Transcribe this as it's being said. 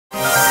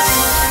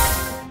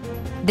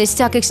The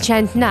stock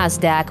exchange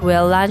Nasdaq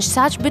will launch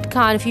such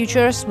Bitcoin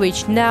futures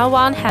which no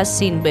one has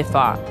seen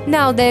before.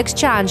 Now the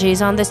exchange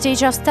is on the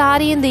stage of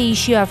studying the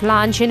issue of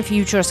launching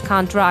futures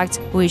contracts,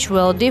 which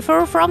will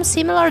differ from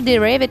similar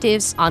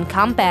derivatives on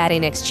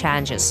competing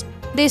exchanges.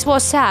 This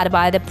was said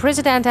by the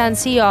president and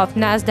CEO of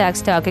Nasdaq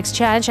Stock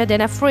Exchange,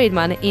 Adena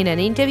Friedman, in an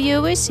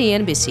interview with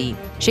CNBC.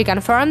 She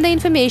confirmed the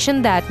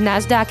information that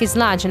Nasdaq is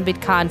launching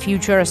Bitcoin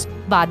futures,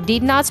 but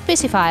did not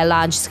specify a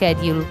launch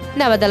schedule.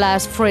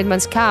 Nevertheless,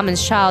 Friedman's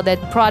comments show that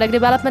product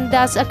development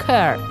does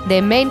occur. The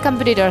main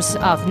competitors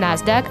of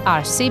Nasdaq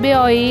are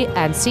Cboe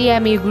and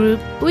CME Group,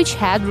 which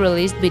had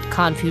released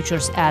Bitcoin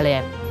futures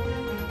earlier.